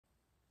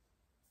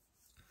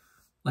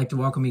I'd like to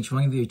welcome each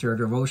one of you to our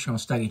devotional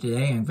study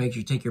today. I invite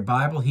you to take your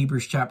Bible,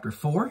 Hebrews chapter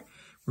 4.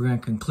 We're going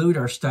to conclude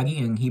our study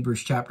in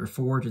Hebrews chapter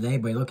 4 today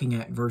by looking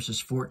at verses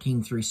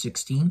 14 through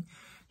 16.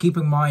 Keep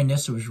in mind,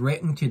 this was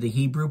written to the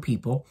Hebrew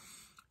people,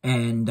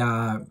 and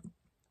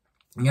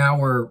now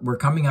we're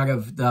coming out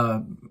of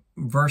the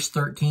verse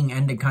 13,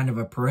 ended kind of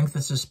a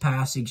parenthesis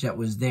passage that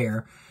was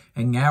there,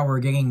 and now we're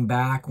getting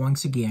back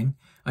once again.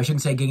 I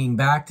shouldn't say getting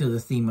back to the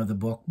theme of the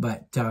book,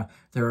 but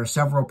there are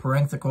several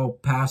parenthetical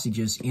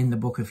passages in the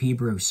book of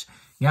Hebrews.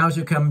 Now as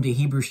we come to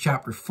Hebrews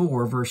chapter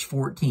 4, verse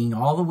 14,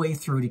 all the way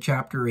through to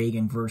chapter 8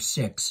 and verse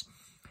 6,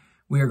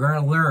 we are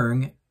going to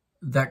learn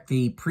that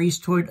the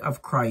priesthood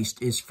of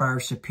Christ is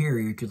far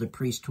superior to the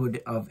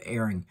priesthood of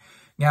Aaron.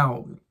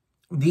 Now,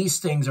 these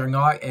things are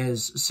not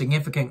as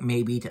significant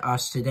maybe to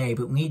us today,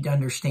 but we need to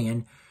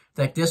understand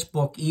that this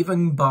book,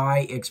 even by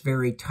its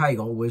very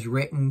title, was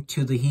written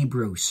to the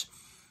Hebrews.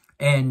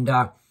 And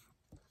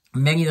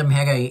many of them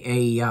had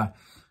a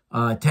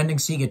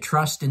tendency to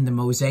trust in the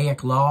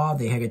Mosaic law.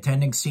 They had a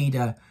tendency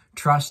to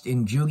trust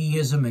in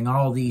Judaism and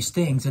all these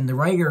things. And the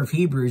writer of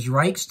Hebrews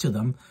writes to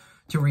them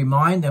to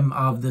remind them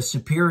of the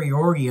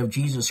superiority of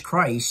Jesus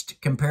Christ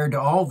compared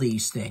to all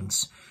these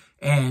things.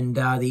 And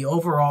the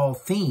overall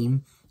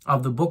theme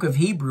of the book of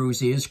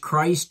Hebrews is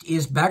Christ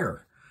is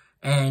better.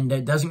 And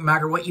it doesn't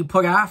matter what you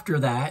put after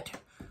that.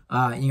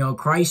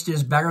 Christ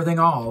is better than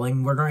all,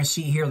 and we're going to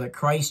see here that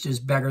Christ is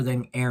better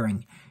than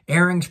Aaron.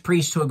 Aaron's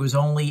priesthood was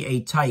only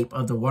a type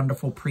of the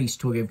wonderful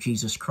priesthood of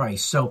Jesus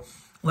Christ. So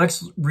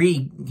let's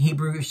read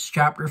Hebrews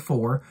chapter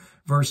 4,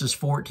 verses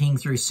 14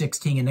 through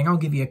 16, and then I'll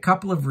give you a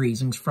couple of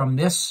reasons from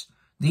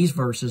these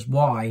verses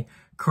why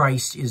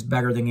Christ is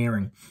better than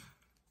Aaron.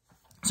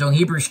 So in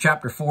Hebrews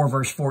chapter 4,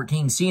 verse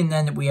 14, seeing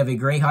then that we have a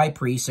great high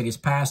priest that is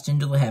passed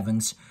into the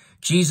heavens,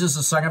 Jesus,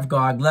 the Son of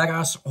God, let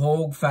us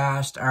hold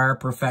fast our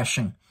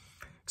profession.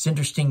 It's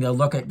interesting to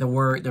look at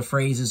the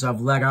phrases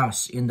of let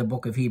us in the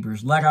book of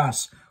Hebrews. Let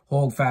us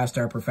hold fast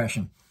our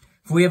profession.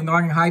 For we have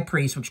not a high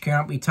priest which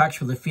cannot be touched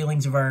with the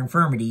feelings of our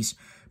infirmities,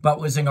 but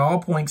was in all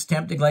points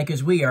tempted like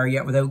as we are,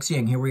 yet without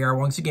sin. Here we are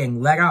once again.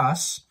 Let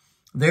us,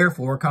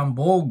 therefore, come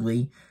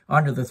boldly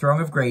under the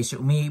throne of grace,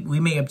 that we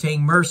may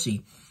obtain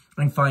mercy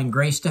and find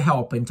grace to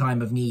help in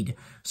time of need.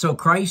 So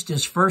Christ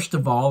is, first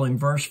of all, in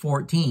verse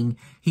 14,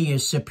 he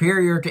is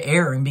superior to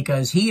Aaron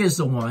because he is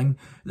the one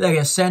that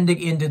ascended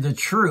into the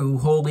true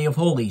Holy of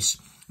Holies.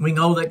 We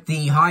know that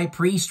the high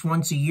priest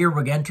once a year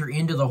would enter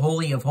into the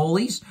Holy of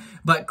Holies,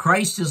 but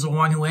Christ is the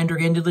one who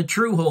entered into the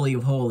true Holy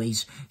of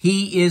Holies.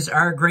 He is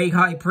our great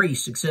high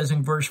priest. It says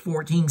in verse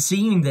 14,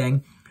 seeing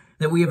then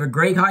that we have a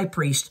great high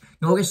priest,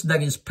 notice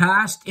that is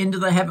passed into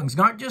the heavens,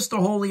 not just the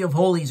Holy of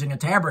Holies in a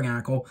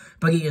tabernacle,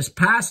 but he is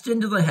passed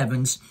into the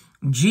heavens,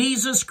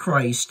 Jesus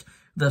Christ,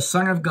 the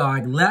Son of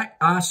God. Let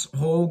us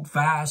hold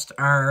fast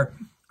our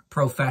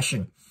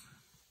profession.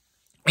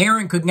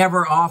 Aaron could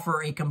never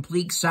offer a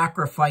complete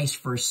sacrifice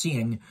for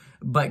sin,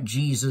 but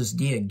Jesus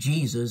did.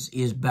 Jesus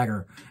is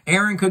better.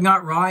 Aaron could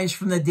not rise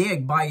from the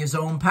dead by his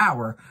own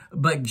power,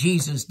 but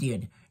Jesus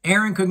did.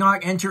 Aaron could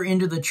not enter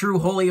into the true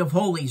Holy of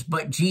Holies,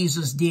 but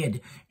Jesus did.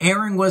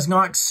 Aaron was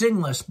not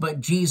sinless, but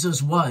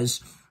Jesus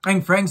was.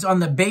 And friends, on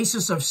the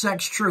basis of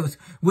such truth,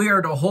 we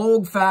are to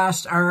hold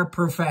fast our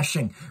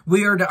profession.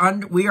 We are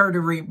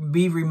to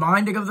be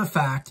reminded of the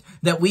fact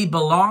that we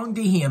belong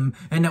to him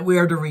and that we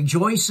are to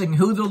rejoice in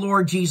who the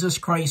Lord Jesus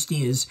Christ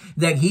is,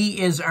 that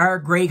he is our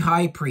great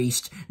high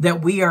priest,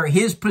 that we are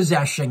his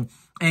possession,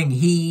 and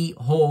he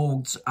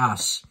holds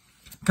us.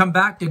 Come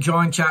back to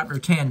John chapter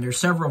 10. There's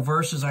several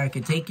verses I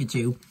could take you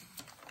to.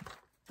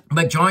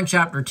 But John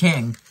chapter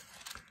 10,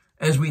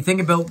 as we think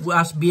about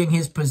us being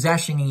his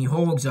possession and he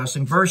holds us,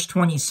 in verse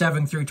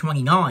 27 through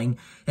 29,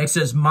 it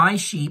says, my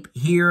sheep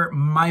hear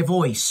my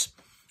voice,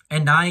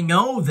 and I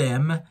know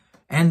them,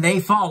 and they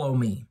follow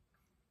me.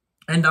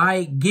 And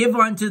I give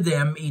unto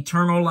them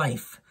eternal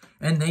life,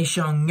 and they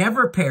shall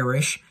never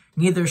perish,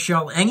 neither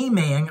shall any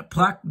man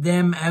pluck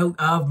them out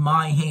of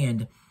my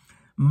hand.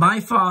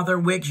 My Father,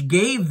 which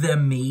gave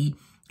them me,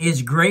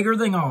 is greater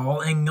than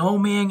all, and no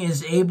man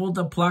is able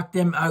to pluck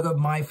them out of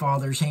my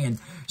Father's hand.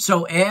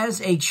 So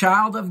as a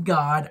child of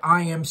God,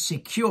 I am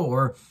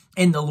secure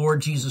in the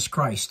Lord Jesus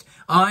Christ.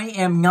 I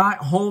am not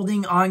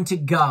holding on to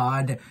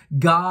God.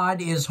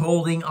 God is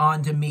holding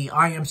on to me.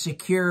 I am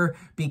secure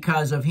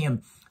because of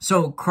him.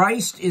 So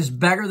Christ is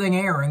better than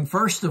Aaron,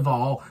 first of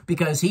all,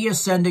 because he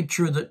ascended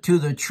to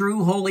the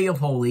true Holy of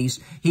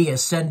Holies. He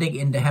ascended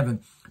into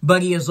heaven.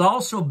 But he is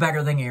also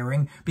better than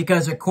Aaron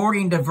because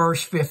according to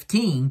verse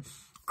 15,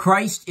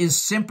 Christ is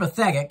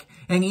sympathetic,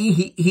 and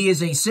he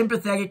is a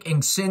sympathetic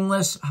and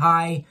sinless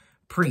high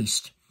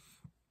priest.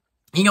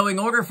 In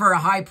order for a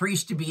high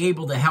priest to be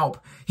able to help,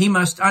 he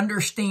must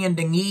understand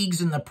the needs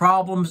and the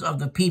problems of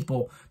the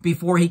people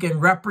before he can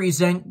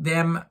represent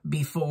them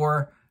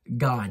before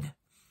God.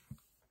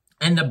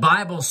 And the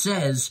Bible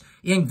says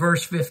in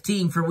verse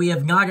 15, for we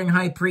have not an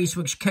high priest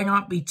which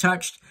cannot be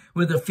touched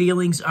with the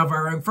feelings of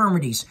our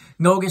infirmities.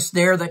 Notice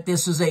there that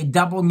this is a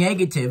double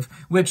negative,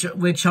 which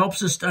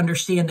helps us to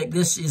understand that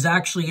this is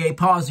actually a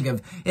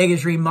positive. It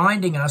is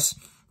reminding us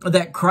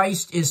that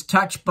Christ is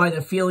touched by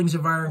the feelings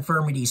of our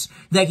infirmities,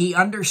 that he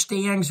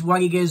understands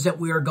what it is that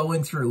we are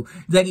going through,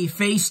 that he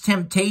faced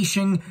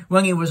temptation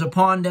when he was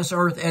upon this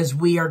earth, as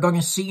we are going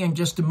to see in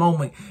just a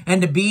moment.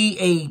 And to do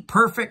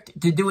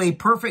a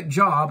perfect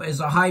job as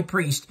a high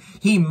priest,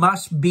 he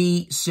must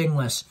be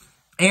sinless.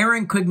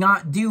 Aaron could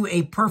not do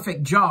a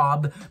perfect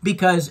job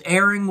because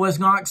Aaron was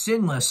not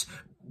sinless.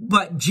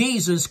 But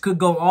Jesus could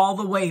go all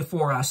the way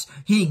for us.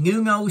 He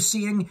knew no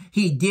sin,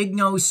 he did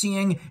no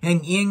sin,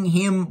 and in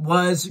him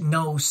was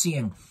no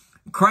sin.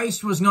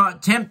 Christ was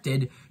not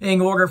tempted in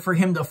order for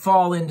him to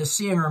fall into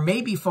sin, or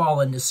maybe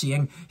fall into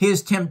sin.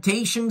 His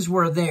temptations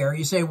were there.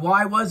 You say,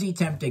 why was he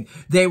tempted?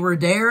 They were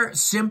there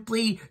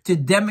simply to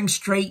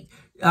demonstrate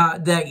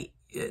that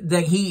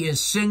he is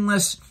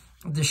sinless,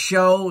 to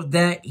show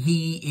that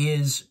he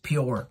is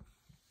pure.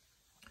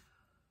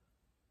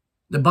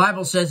 The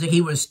Bible says that he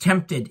was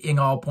tempted in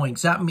all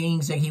points. That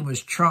means that he was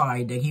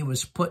tried, that he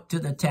was put to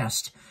the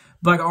test.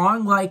 But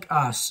unlike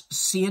us,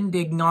 sin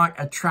did not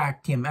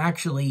attract him.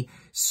 Actually,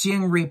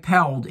 sin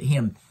repelled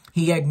him.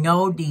 He had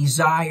no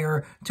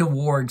desire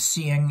towards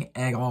sin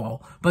at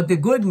all. But the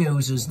good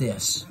news is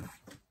this.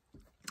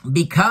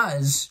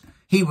 Because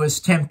he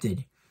was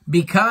tempted,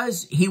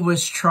 because he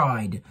was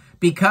tried,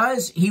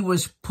 because he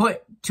was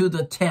put to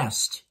the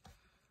test,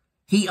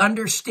 he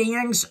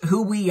understands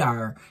who we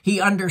are.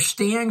 He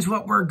understands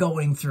what we're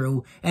going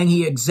through, and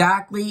he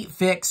exactly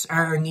fits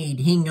our need.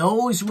 He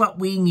knows what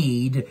we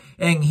need,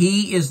 and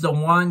he is the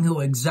one who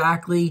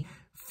exactly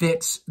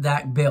fits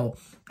that bill.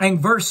 And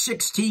verse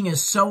 16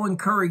 is so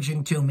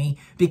encouraging to me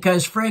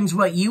because, friends,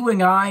 what you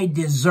and I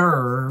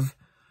deserve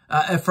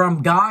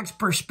from God's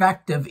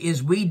perspective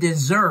is we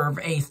deserve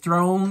a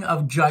throne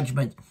of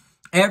judgment.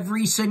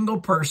 Every single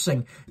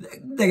person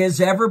that has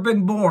ever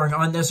been born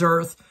on this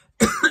earth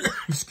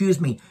excuse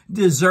me,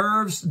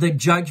 deserves the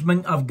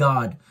judgment of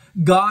God.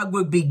 God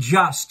would be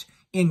just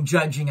in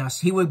judging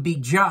us. He would be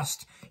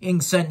just in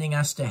sending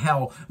us to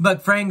hell.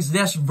 But friends,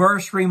 this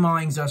verse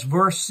reminds us,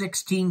 verse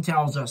 16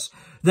 tells us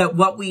that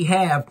what we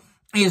have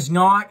is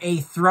not a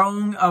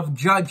throne of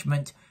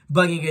judgment,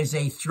 but it is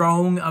a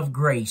throne of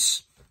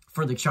grace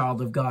for the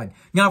child of God.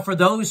 Now, for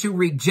those who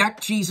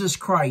reject Jesus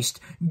Christ,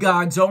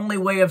 God's only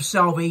way of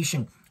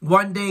salvation,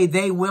 one day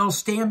they will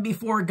stand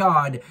before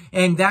God,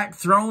 and that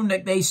throne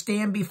that they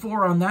stand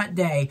before on that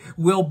day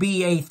will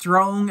be a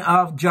throne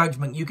of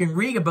judgment. You can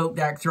read about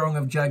that throne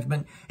of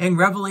judgment in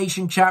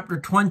Revelation chapter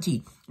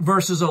 20,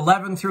 verses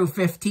 11 through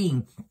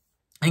 15.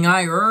 And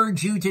I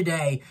urge you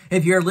today,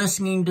 if you're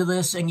listening to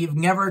this and you've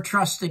never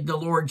trusted the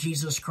Lord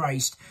Jesus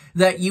Christ,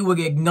 that you would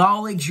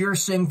acknowledge your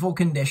sinful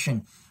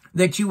condition,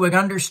 that you would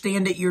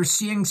understand that your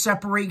sin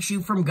separates you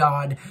from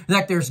God,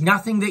 that there's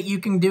nothing that you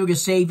can do to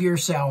save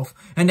yourself,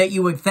 and that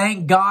you would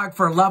thank God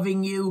for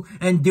loving you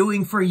and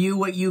doing for you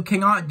what you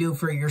cannot do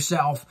for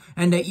yourself,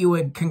 and that you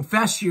would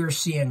confess your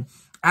sin,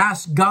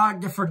 ask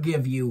God to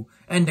forgive you,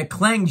 and to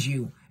cleanse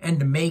you, and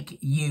to make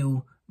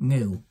you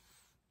new.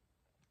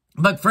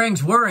 But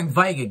friends, we're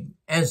invited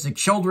as the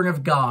children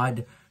of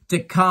God to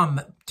come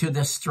to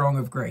this throne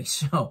of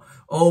grace.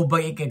 Oh,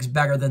 but it gets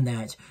better than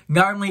that.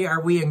 Not only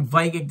are we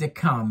invited to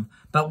come,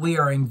 but we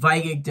are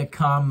invited to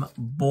come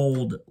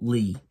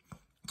boldly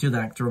to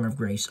that throne of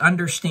grace,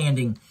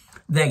 understanding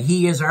that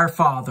he is our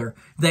Father,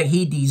 that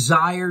he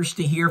desires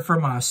to hear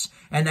from us,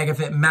 and that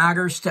if it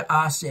matters to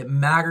us, it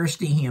matters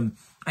to him.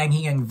 And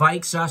he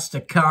invites us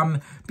to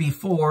come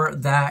before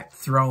that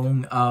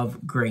throne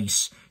of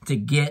grace to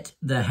get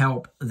the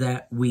help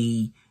that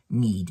we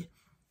need.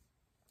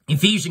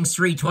 Ephesians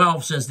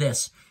 3:12 says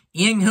this,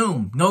 in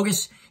whom,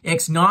 notice,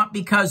 it's not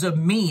because of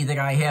me that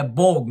I have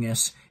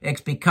boldness,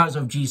 it's because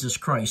of Jesus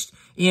Christ,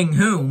 in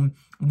whom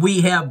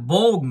we have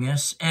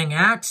boldness and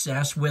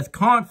access with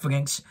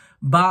confidence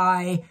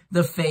by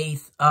the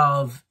faith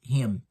of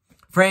him.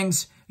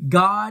 Friends,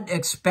 God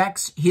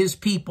expects his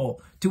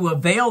people to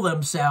avail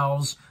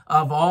themselves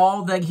of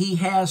all that he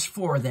has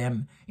for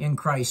them in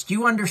Christ. Do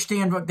you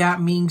understand what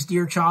that means,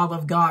 dear child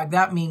of God?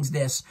 That means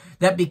this,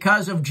 that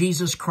because of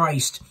Jesus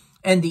Christ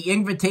and the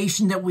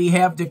invitation that we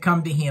have to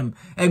come to him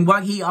and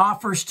what he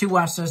offers to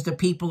us as the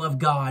people of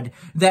God,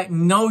 that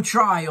no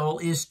trial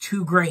is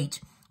too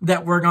great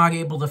that we're not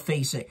able to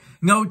face it.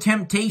 No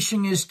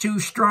temptation is too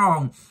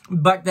strong,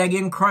 but that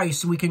in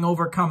Christ we can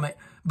overcome it.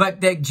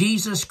 But that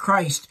Jesus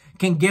Christ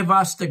can give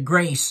us the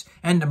grace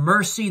and the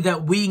mercy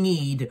that we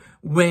need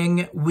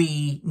when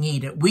we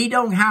need it. We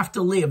don't have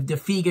to live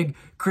defeated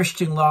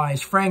Christian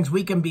lives. Friends,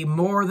 we can be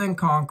more than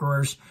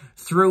conquerors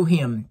through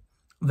him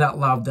that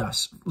loved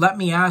us. Let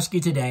me ask you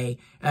today,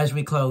 as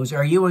we close,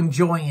 are you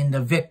enjoying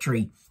the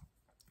victory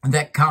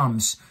that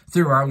comes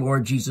through our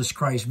Lord Jesus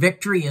Christ?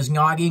 Victory is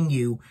not in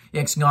you.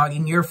 It's not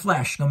in your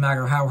flesh, no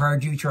matter how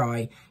hard you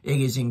try.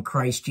 It is in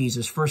Christ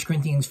Jesus. 1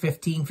 Corinthians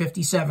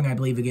 15:57, I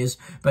believe it is.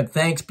 But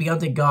thanks be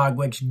unto God,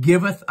 which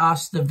giveth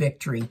us the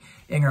victory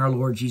in our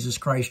Lord Jesus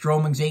Christ.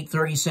 Romans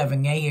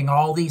 8:37, yea, in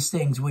all these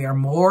things we are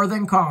more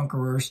than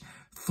conquerors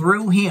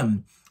through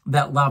him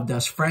that loved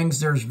us. Friends,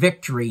 there's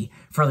victory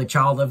for the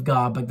child of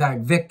God, but that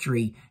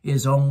victory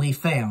is only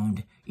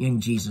found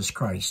in Jesus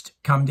Christ.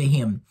 Come to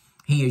him.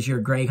 He is your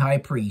great high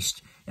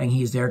priest, and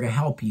he is there to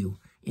help you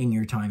in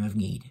your time of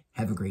need.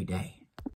 Have a great day.